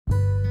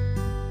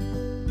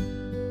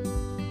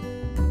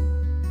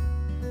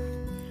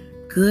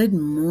Good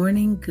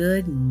morning,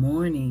 good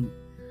morning.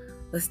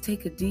 Let's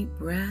take a deep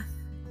breath.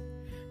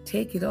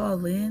 Take it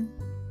all in.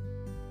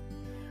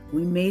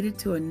 We made it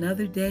to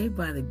another day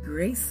by the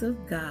grace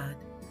of God.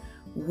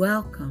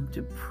 Welcome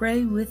to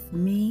Pray With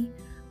Me.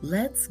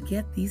 Let's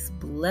get these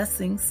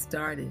blessings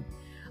started.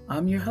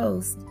 I'm your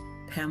host,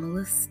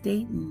 Pamela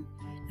Staten,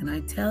 and I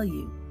tell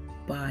you,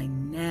 by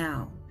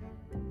now,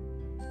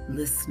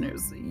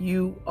 listeners,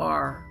 you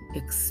are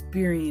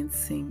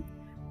experiencing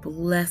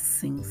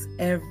blessings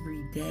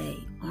every day,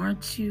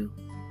 aren't you?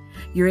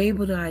 You're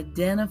able to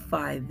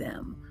identify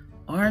them,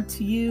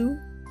 aren't you?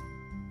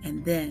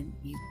 And then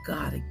you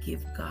gotta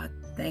give God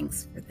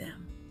thanks for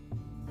them,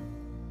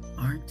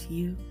 aren't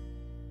you?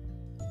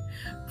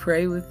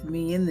 Pray with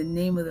me in the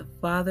name of the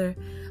Father,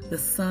 the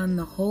Son,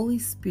 the Holy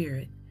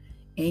Spirit.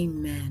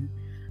 Amen.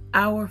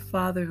 Our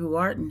Father who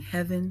art in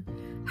heaven,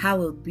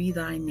 hallowed be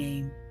thy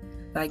name.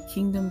 Thy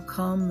kingdom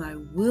come, thy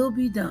will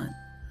be done,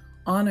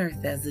 on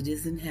earth as it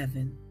is in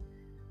heaven.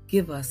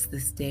 Give us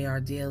this day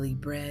our daily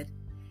bread,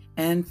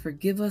 and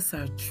forgive us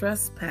our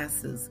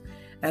trespasses,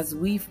 as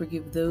we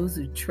forgive those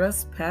who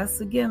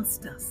trespass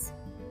against us.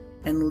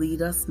 And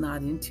lead us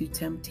not into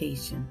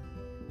temptation,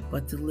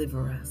 but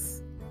deliver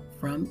us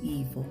from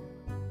evil.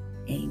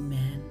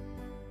 Amen.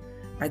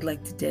 I'd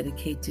like to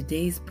dedicate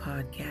today's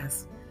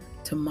podcast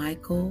to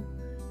Michael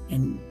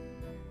and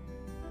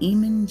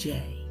Eamon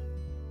J.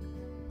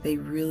 They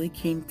really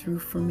came through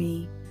for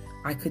me.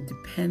 I could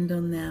depend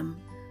on them.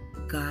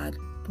 God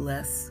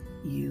bless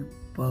you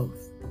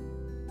both.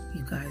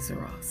 You guys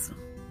are awesome.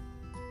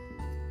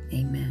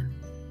 Amen.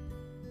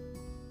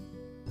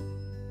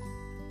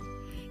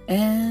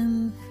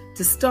 And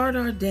to start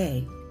our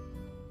day,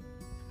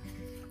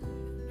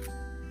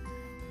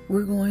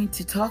 we're going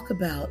to talk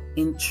about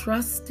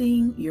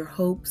entrusting your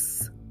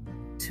hopes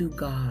to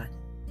God.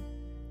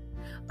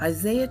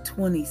 Isaiah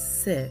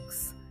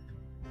 26,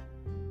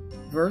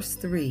 verse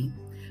 3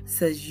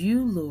 says,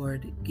 "You,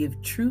 Lord,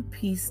 give true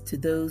peace to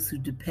those who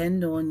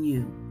depend on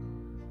you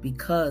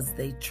because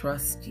they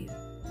trust you."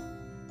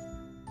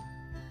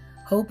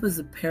 Hope is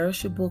a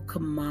perishable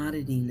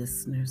commodity,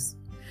 listeners.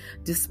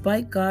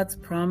 Despite God's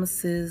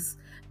promises,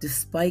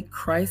 despite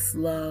Christ's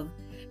love,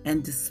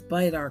 and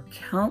despite our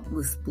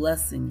countless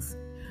blessings,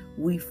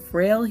 we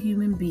frail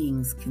human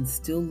beings can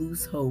still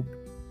lose hope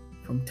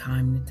from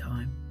time to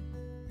time.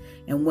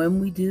 And when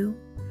we do,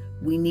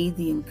 we need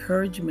the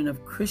encouragement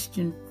of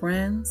Christian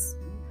friends,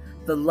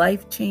 the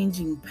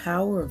life-changing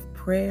power of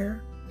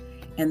prayer,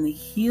 and the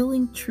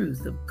healing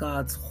truth of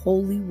God's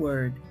holy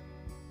word.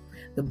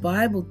 The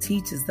Bible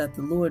teaches that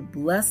the Lord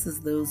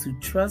blesses those who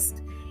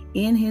trust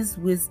in his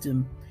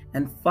wisdom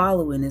and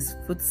follow in his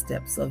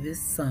footsteps of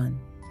his Son.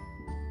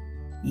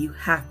 You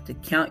have to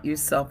count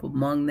yourself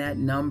among that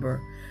number.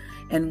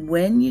 And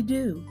when you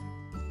do,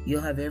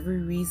 you'll have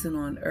every reason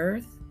on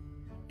earth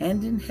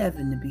and in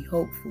heaven to be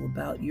hopeful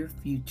about your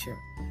future.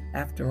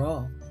 After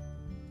all,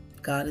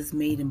 God has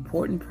made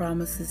important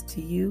promises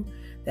to you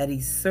that he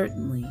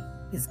certainly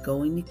is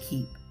going to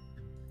keep.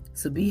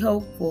 So be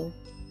hopeful,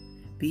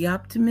 be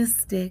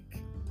optimistic,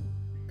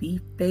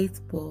 be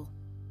faithful,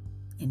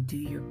 and do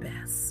your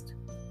best.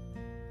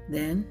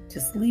 Then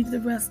just leave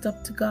the rest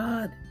up to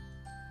God.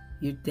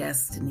 Your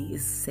destiny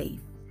is safe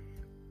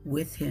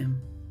with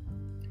him.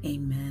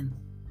 Amen.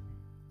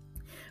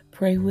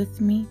 Pray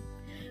with me.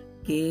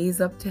 Gaze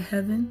up to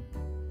heaven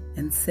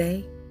and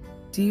say,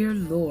 "Dear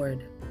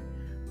Lord,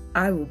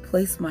 I will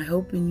place my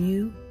hope in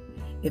you.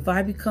 If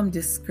I become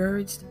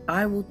discouraged,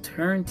 I will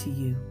turn to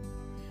you.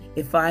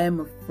 If I am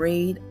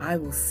afraid, I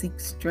will seek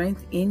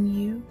strength in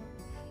you.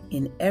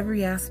 In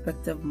every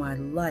aspect of my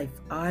life,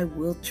 I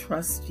will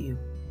trust you.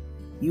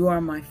 You are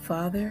my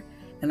Father,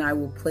 and I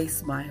will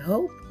place my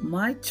hope,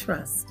 my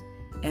trust,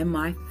 and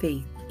my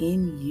faith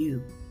in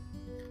you."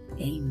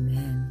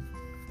 Amen.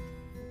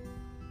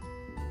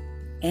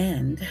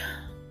 And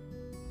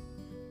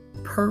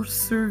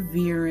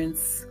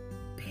perseverance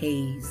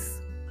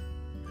pays.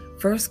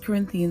 1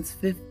 Corinthians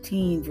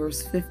 15,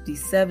 verse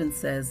 57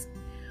 says,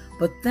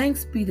 "But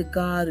thanks be to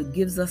God who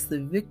gives us the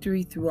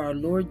victory through our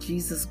Lord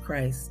Jesus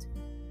Christ.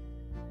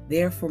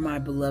 Therefore, my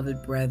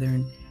beloved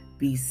brethren,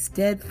 be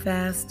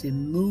steadfast,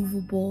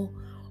 immovable,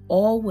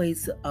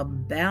 always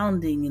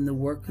abounding in the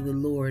work of the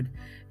Lord,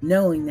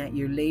 knowing that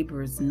your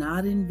labor is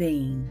not in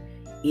vain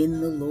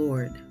in the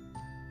Lord."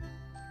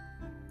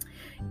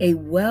 A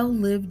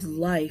well-lived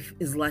life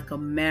is like a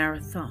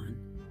marathon,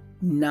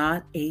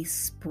 not a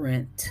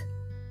sprint.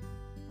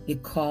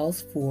 It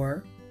calls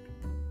for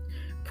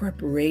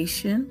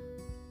preparation,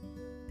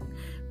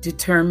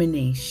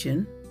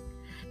 determination,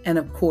 and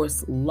of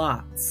course,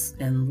 lots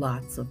and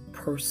lots of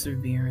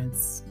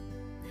perseverance.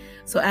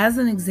 So as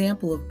an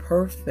example of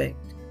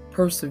perfect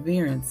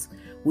perseverance,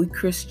 we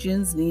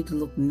Christians need to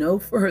look no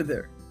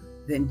further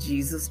than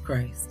Jesus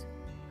Christ.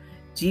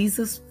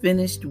 Jesus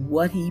finished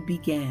what he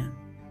began.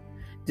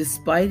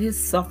 Despite his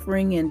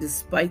suffering and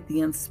despite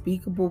the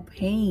unspeakable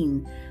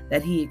pain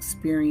that he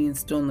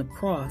experienced on the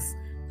cross,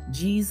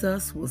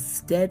 Jesus was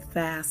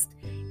steadfast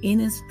in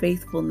his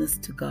faithfulness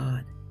to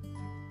God.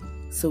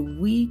 So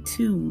we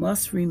too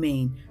must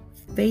remain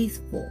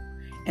faithful.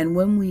 And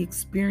when we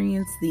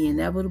experience the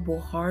inevitable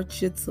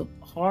hardships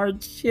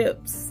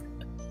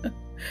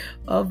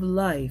of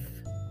life,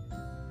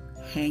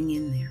 hang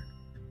in there.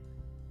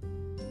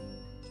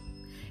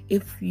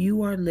 If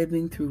you are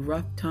living through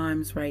rough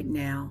times right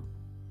now,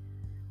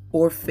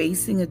 or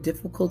facing a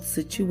difficult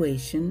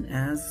situation,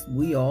 as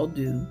we all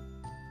do,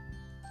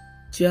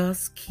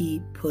 just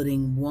keep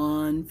putting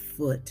one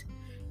foot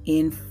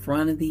in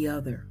front of the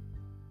other.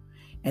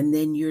 And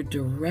then your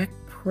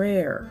direct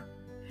prayer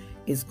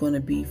is going to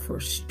be for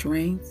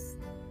strength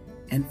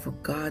and for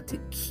God to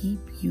keep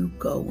you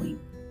going.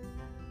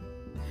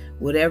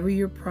 Whatever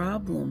your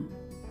problem,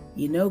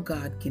 you know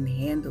God can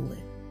handle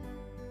it.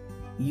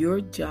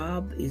 Your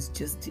job is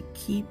just to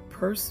keep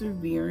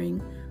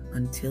persevering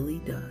until He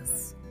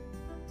does.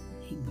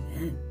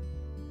 Amen.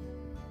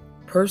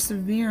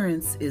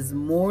 Perseverance is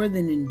more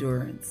than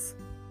endurance.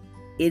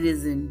 It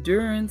is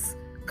endurance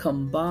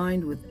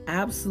combined with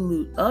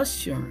absolute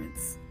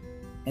assurance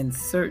and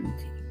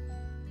certainty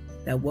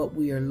that what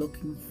we are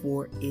looking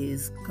for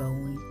is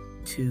going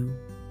to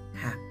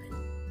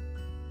happen.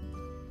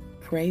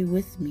 Pray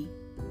with me.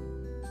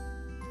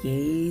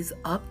 Gaze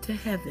up to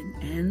heaven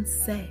and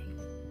say,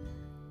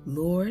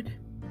 Lord,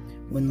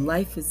 when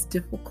life is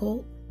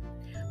difficult,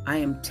 I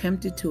am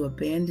tempted to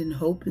abandon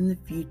hope in the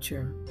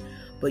future,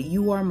 but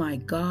you are my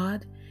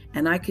God,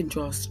 and I can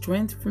draw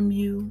strength from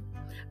you.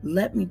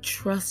 Let me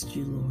trust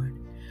you, Lord.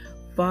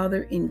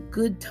 Father, in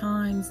good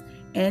times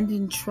and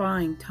in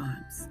trying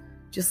times,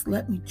 just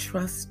let me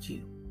trust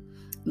you.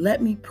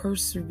 Let me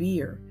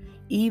persevere,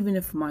 even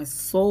if my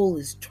soul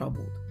is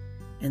troubled,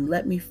 and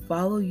let me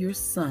follow your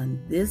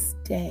Son this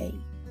day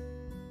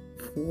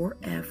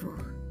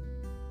forever.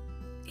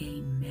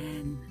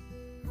 Amen.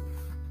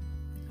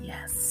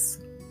 Yes.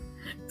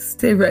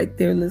 Stay right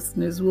there,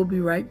 listeners. We'll be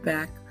right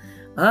back.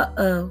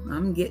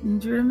 I'm getting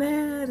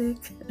dramatic.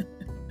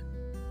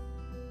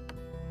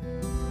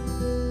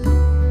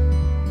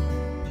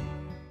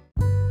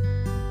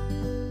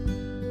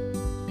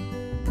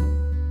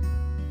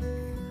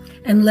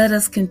 And let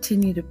us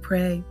continue to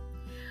pray.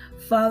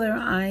 Father,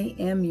 I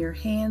am your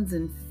hands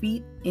and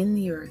feet in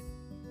the earth.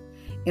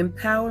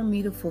 Empower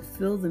me to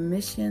fulfill the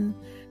mission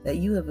that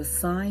you have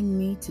assigned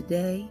me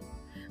today.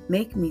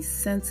 Make me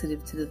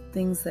sensitive to the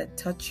things that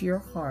touch your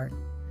heart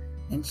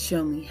and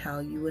show me how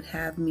you would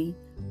have me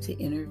to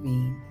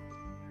intervene.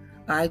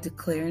 I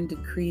declare and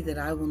decree that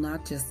I will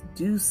not just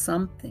do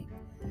something.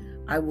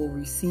 I will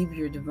receive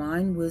your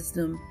divine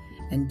wisdom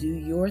and do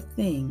your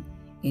thing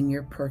in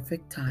your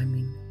perfect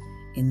timing.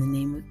 In the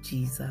name of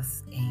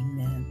Jesus,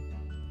 amen.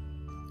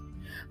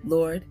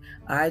 Lord,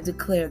 I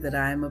declare that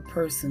I am a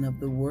person of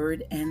the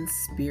word and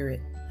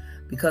spirit,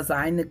 because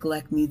I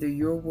neglect neither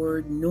your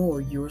word nor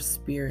your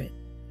spirit.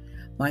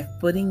 My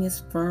footing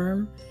is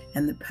firm,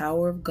 and the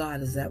power of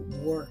God is at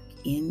work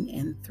in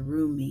and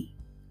through me.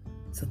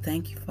 So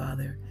thank you,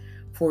 Father,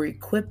 for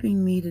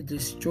equipping me to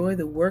destroy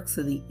the works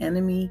of the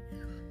enemy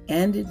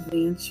and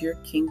advance your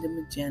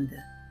kingdom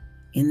agenda.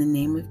 In the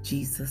name of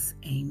Jesus,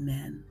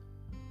 amen.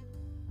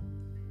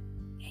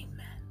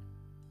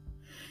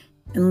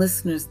 And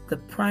listeners, the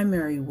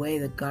primary way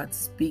that God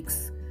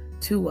speaks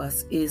to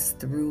us is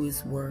through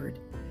His Word.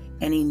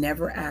 And He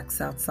never acts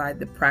outside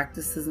the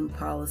practices and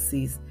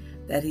policies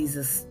that He's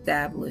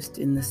established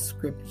in the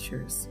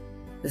Scriptures.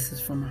 This is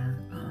from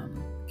our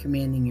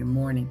Commanding Your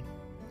Morning.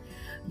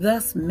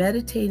 Thus,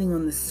 meditating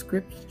on the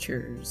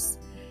Scriptures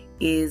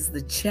is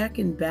the check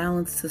and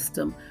balance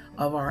system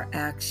of our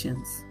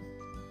actions.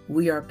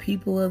 We are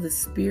people of the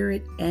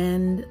Spirit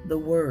and the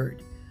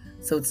Word.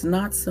 So it's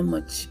not so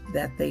much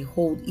that they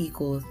hold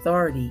equal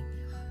authority,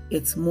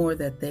 it's more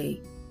that they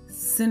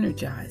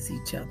synergize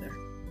each other.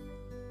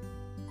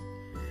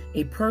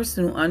 A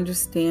person who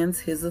understands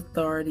his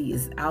authority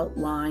is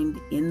outlined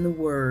in the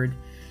Word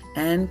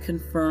and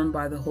confirmed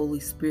by the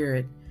Holy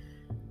Spirit,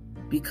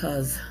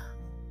 because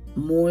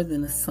more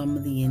than a sum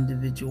of the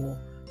individual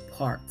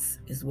parts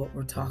is what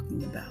we're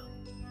talking about.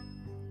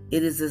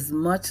 It is as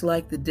much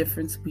like the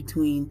difference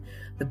between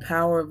the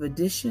power of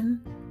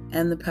addition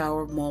and the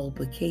power of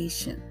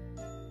multiplication.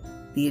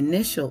 The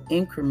initial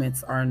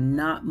increments are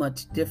not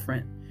much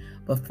different,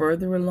 but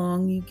further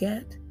along you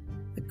get,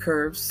 the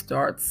curve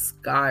starts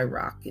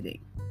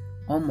skyrocketing,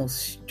 almost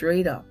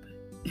straight up.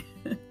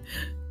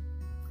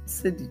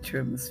 Cindy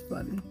Trim is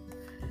funny.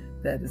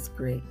 That is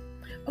great.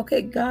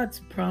 Okay, God's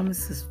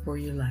promises for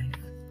your life.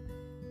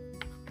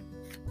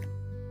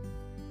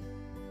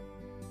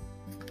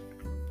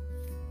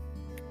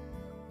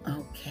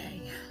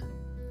 Okay.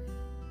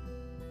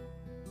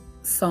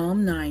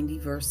 Psalm 90,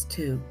 verse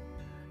 2.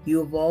 You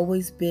have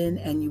always been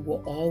and you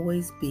will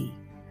always be.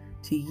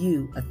 To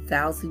you,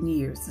 1,000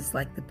 years is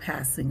like the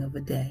passing of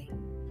a day.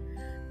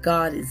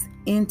 God is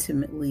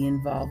intimately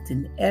involved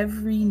in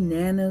every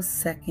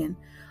nanosecond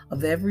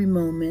of every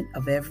moment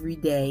of every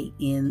day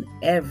in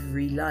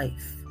every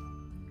life.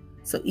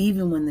 So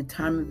even when the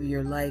time of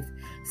your life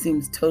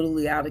seems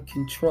totally out of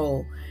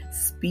control,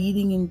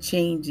 speeding and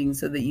changing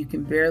so that you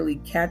can barely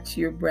catch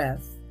your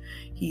breath,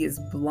 He is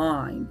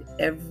blind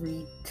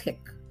every tick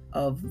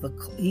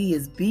he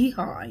is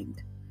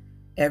behind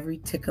every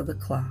tick of the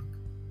clock.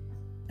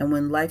 And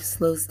when life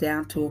slows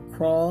down to a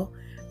crawl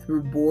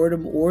through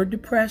boredom or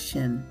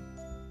depression,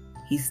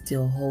 he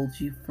still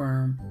holds you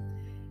firm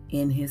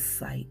in his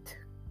sight.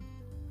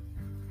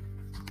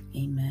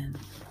 Amen.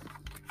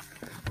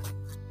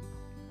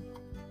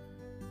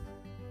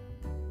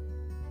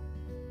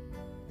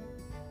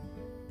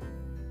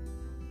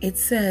 It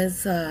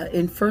says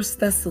in 1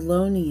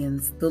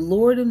 Thessalonians, the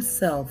Lord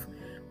himself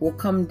will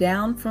come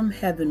down from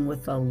heaven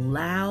with a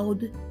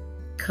loud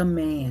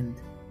command.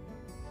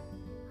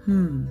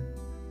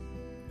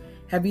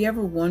 Have you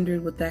ever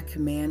wondered what that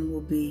command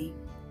will be?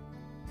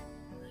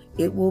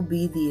 It will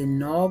be the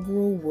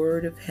inaugural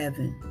word of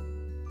heaven.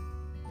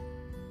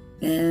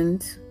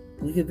 And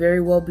we could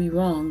very well be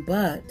wrong,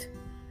 but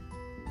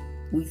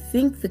we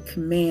think the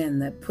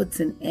command that puts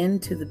an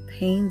end to the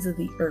pains of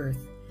the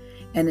earth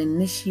and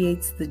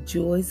initiates the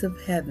joys of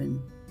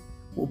heaven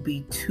will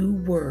be 2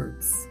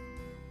 words.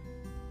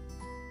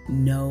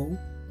 No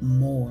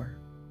more.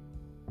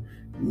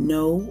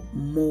 No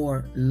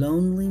more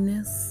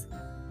loneliness.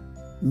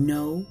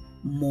 No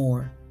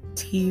more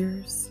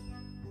tears.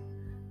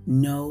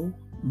 No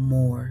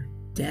more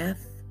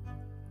death.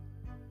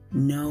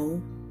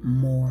 No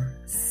more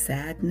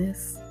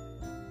sadness.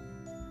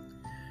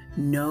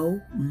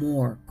 No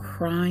more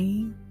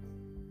crying.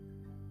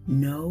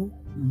 No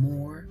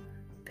more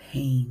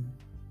pain.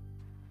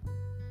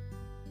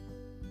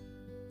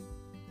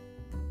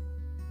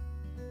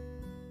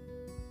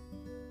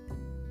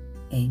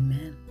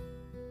 Amen.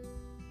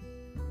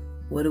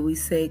 What do we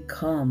say?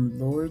 Come,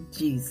 Lord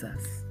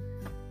Jesus.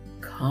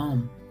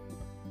 Come.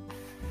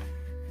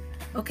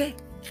 Okay,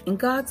 in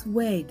God's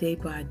way, day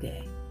by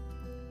day.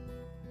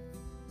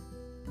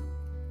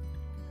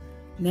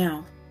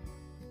 Now,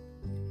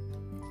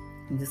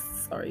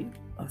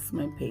 lost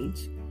my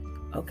page.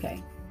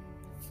 Okay.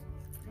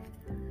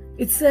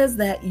 It says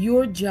that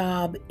your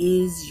job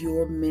is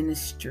your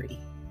ministry.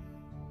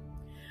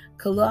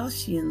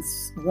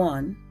 Colossians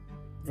 1,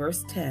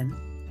 verse 10,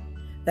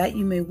 that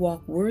you may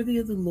walk worthy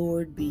of the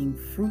Lord, being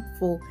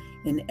fruitful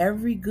in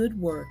every good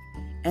work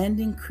and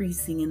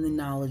increasing in the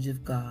knowledge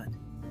of God.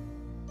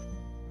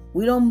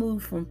 We don't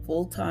move from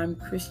full-time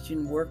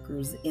Christian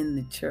workers in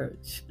the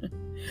church.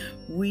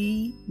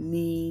 We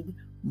need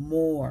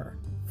more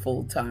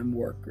full-time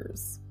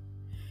workers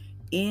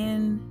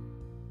in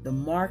the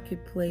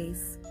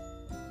marketplace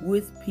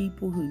with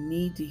people who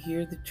need to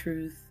hear the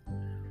truth.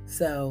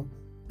 So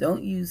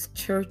don't use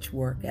church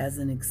work as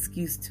an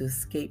excuse to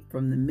escape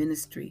from the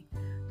ministry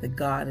that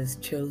God has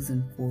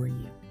chosen for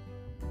you.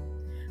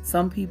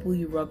 Some people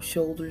you rub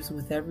shoulders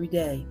with every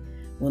day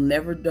will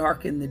never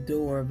darken the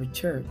door of a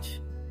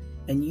church,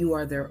 and you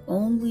are their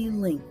only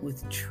link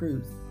with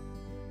truth.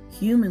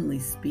 Humanly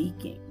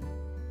speaking,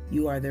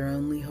 you are their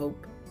only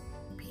hope,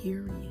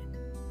 period.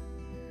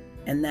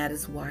 And that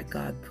is why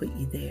God put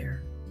you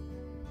there.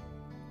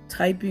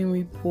 Typing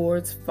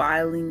reports,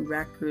 filing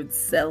records,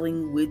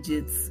 selling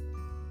widgets,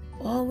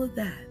 all of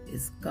that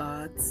is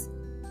God's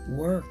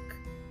work.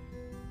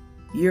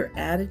 Your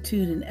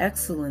attitude and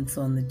excellence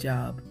on the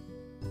job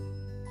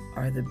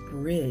are the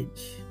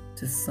bridge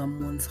to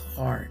someone's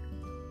heart.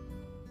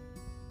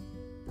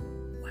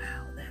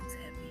 Wow, that's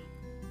heavy.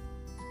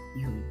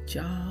 Your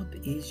job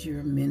is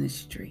your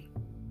ministry.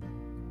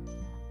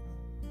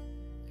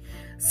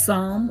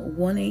 Psalm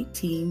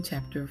 118,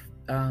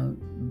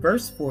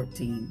 verse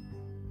 14.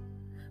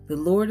 The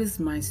Lord is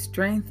my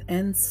strength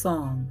and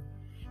song,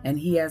 and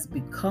he has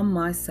become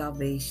my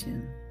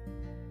salvation.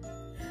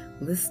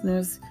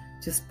 Listeners,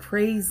 just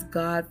praise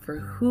God for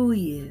who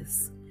he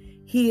is.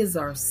 He is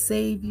our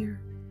Savior.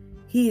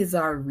 He is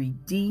our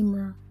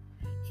Redeemer.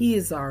 He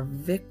is our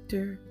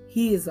Victor.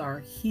 He is our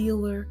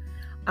Healer,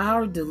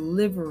 our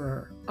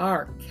Deliverer,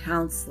 our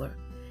Counselor,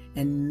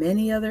 and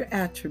many other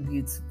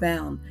attributes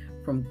found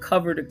from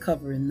cover to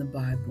cover in the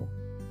Bible.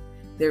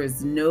 There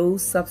is no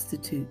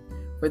substitute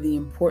for the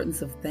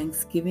importance of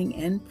thanksgiving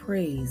and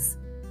praise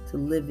to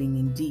living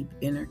in deep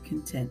inner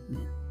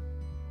contentment.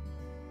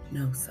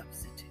 No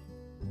substitute.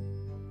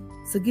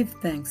 So give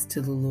thanks to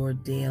the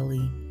Lord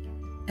daily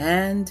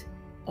and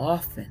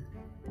often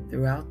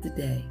throughout the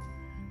day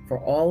for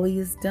all he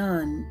has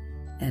done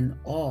and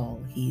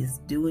all he is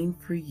doing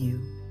for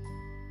you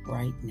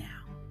right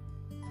now.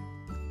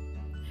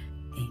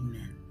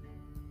 Amen.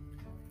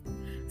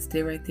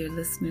 Stay right there,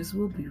 listeners.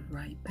 We'll be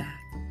right back.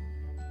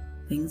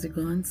 Things are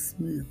going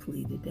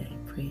smoothly today.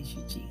 Praise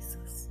you,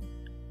 Jesus.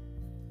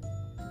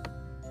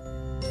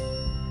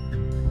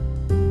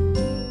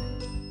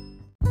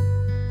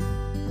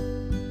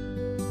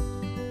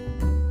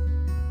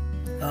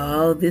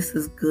 Oh, this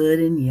is good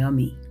and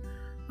yummy.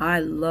 I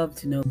love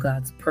to know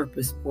God's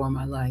purpose for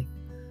my life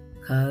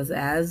because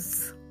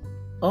as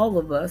all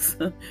of us,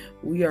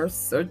 we are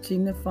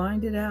searching to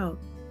find it out.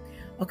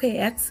 Okay,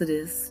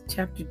 Exodus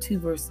chapter 2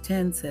 verse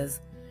 10 says,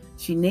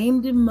 she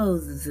named him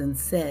Moses and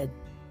said,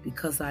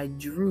 because I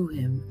drew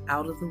him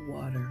out of the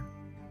water.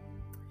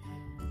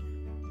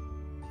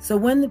 So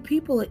when the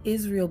people of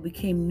Israel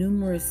became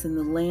numerous in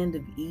the land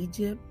of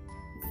Egypt,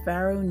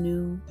 Pharaoh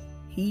knew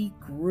he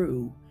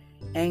grew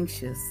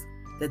anxious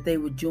that they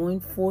would join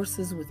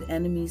forces with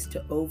enemies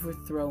to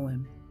overthrow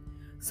him.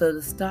 So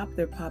to stop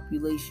their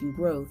population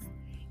growth,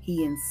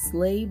 he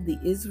enslaved the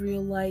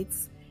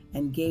Israelites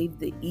and gave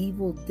the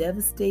evil,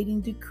 devastating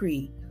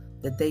decree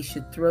that they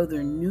should throw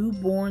their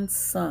newborn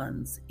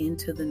sons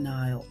into the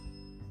Nile.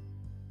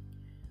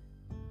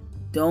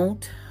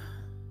 Don't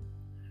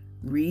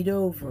read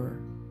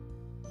over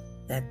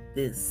that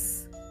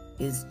this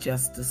is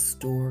just a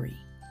story.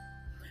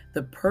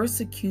 The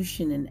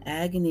persecution and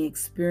agony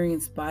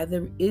experienced by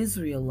the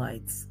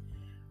Israelites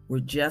were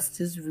just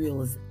as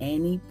real as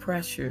any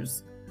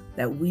pressures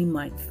that we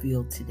might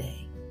feel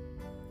today.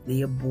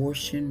 The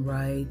abortion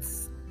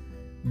rights,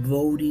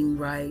 voting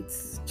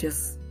rights,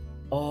 just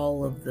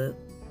all of the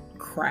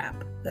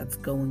crap that's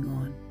going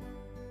on.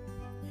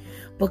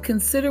 But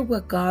consider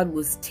what God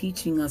was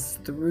teaching us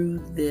through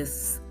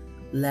this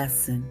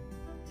lesson.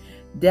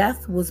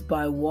 Death was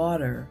by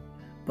water,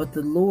 but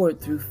the Lord,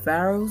 through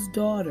Pharaoh's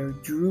daughter,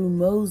 drew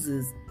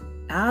Moses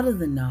out of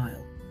the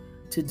Nile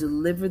to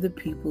deliver the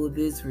people of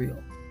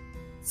Israel.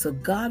 So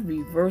God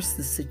reversed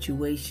the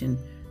situation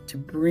to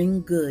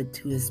bring good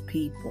to his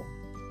people.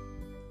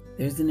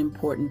 There's an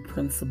important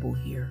principle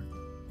here.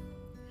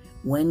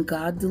 When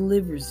God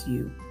delivers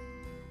you,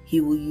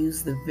 he will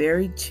use the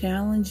very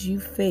challenge you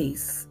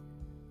face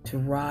to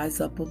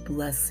rise up a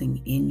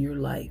blessing in your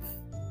life.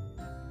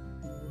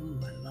 Ooh,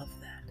 I love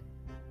that.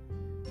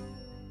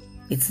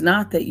 It's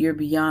not that you're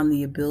beyond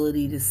the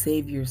ability to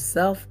save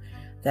yourself,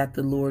 that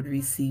the Lord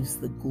receives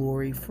the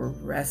glory for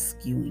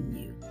rescuing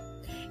you.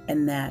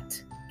 And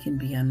that can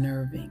be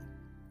unnerving.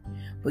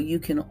 But you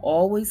can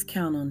always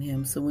count on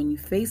him. So when you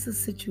face a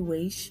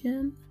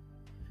situation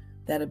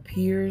that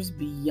appears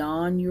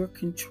beyond your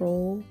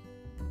control,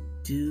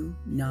 do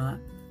not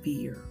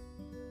fear.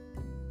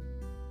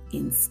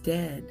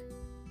 Instead,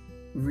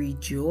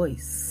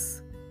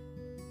 rejoice,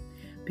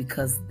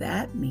 because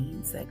that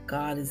means that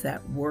God is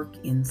at work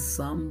in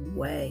some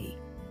way.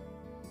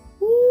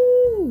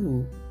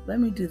 Ooh,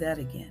 let me do that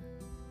again.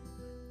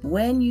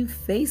 When you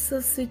face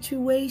a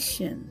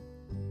situation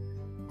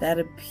that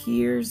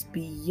appears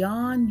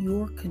beyond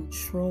your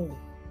control,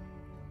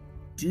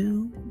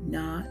 do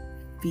not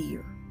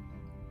fear.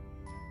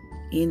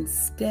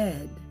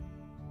 Instead,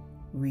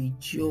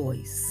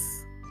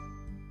 rejoice.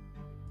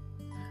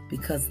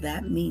 Because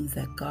that means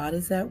that God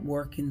is at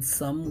work in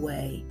some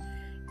way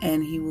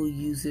and he will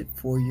use it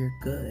for your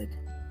good.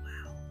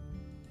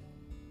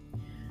 Wow.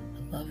 I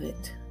love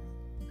it.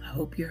 I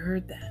hope you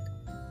heard that.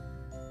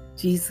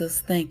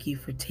 Jesus, thank you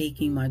for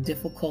taking my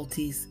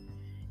difficulties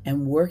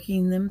and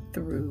working them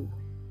through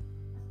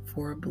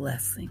for a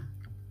blessing.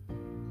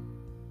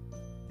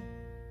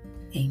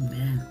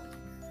 Amen.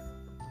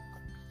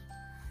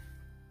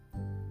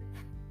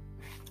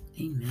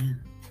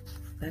 Amen.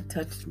 That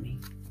touched me.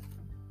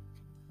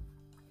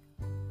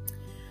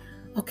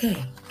 Okay,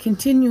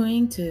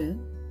 continuing to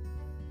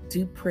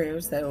do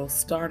prayers that will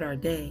start our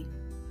day.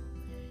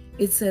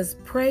 It says,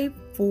 pray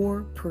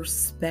for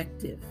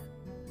perspective.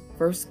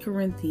 1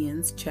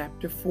 Corinthians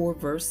chapter 4,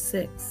 verse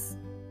 6.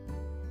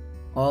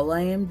 All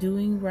I am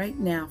doing right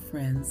now,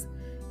 friends,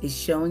 is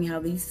showing how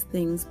these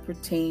things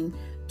pertain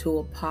to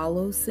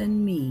Apollos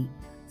and me,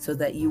 so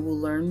that you will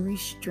learn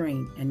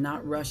restraint and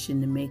not rush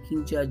into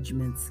making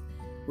judgments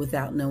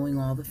without knowing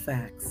all the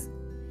facts.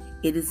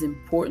 It is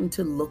important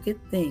to look at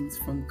things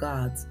from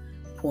God's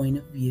point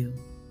of view.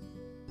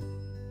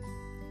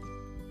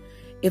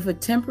 If a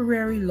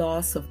temporary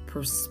loss of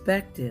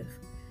perspective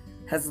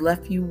has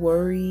left you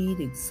worried,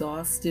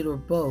 exhausted, or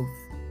both,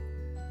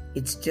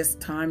 it's just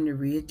time to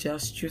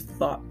readjust your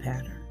thought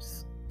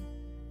patterns.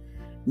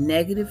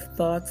 Negative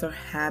thoughts are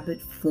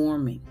habit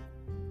forming.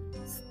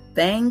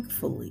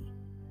 Thankfully,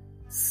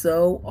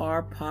 so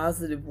are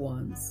positive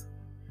ones.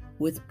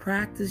 With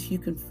practice, you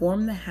can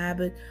form the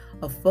habit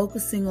of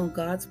focusing on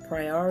God's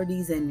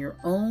priorities and your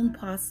own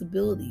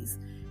possibilities.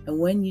 And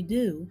when you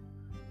do,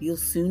 you'll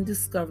soon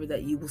discover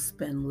that you will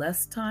spend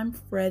less time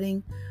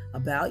fretting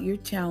about your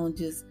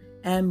challenges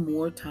and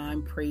more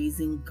time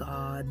praising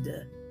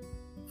God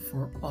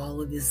for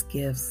all of his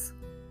gifts.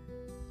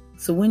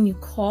 So when you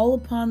call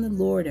upon the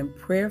Lord and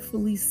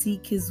prayerfully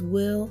seek his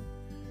will,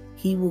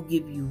 he will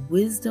give you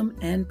wisdom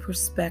and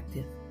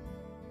perspective.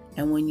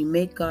 And when you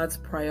make God's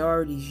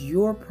priorities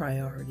your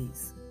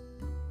priorities,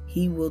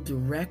 he will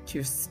direct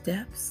your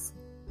steps.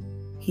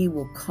 He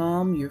will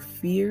calm your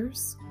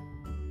fears.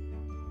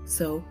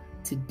 So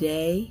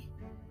today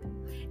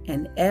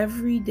and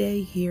every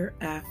day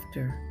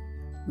hereafter,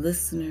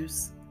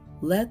 listeners,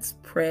 let's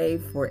pray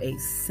for a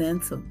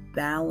sense of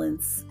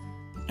balance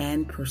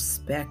and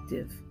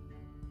perspective.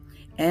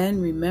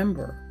 And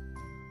remember,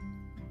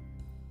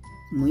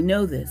 we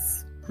know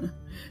this,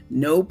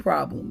 no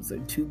problems are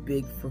too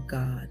big for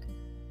God,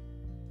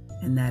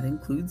 and that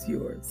includes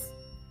yours.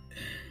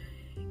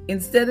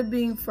 Instead of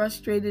being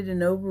frustrated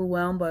and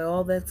overwhelmed by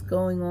all that's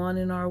going on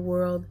in our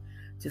world,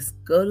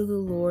 just go to the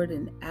Lord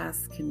and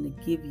ask him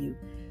to give you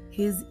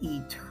His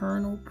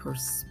eternal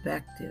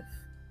perspective.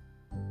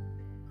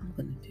 I'm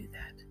going to do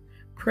that.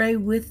 Pray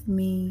with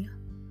me.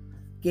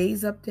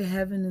 Gaze up to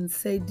heaven and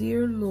say,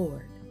 Dear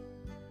Lord,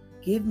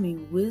 give me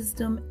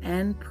wisdom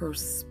and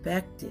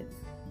perspective.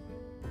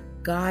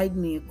 Guide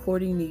me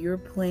according to your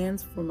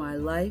plans for my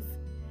life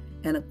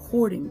and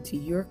according to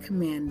your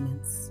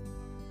commandments.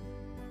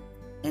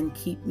 And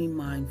keep me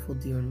mindful,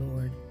 dear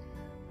Lord,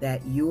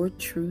 that your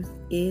truth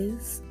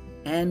is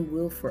and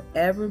will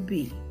forever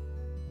be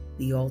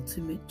the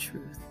ultimate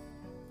truth.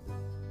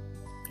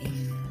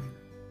 Amen.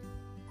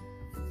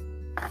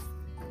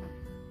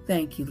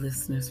 Thank you,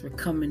 listeners, for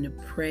coming to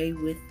pray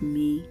with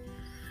me.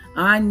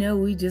 I know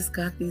we just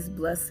got these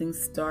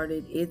blessings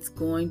started. It's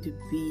going to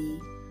be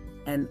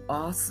an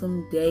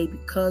awesome day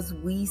because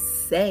we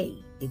say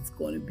it's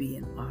going to be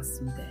an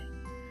awesome day.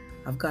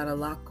 I've got a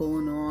lot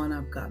going on.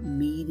 I've got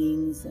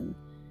meetings and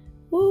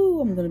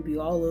I'm going to be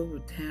all over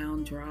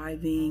town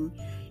driving,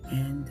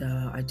 and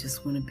I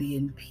just want to be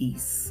in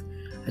peace.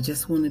 I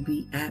just want to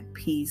be at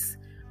peace.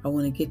 I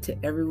want to get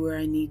to everywhere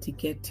I need to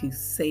get to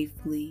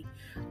safely.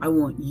 I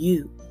want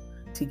you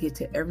to get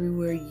to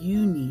everywhere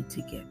you need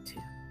to get to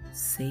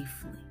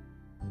safely.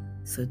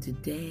 So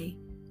today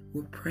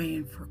we're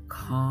praying for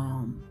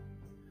calm.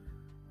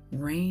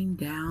 Rain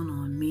down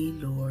on me,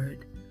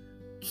 Lord.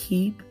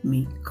 Keep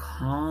me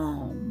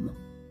calm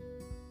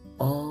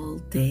all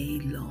day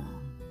long.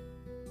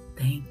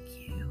 Thank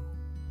you.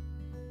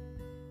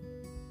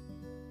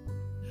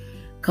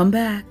 Come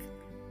back.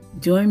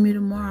 Join me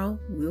tomorrow.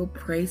 We'll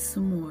pray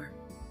some more.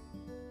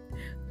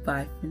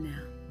 Bye for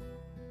now.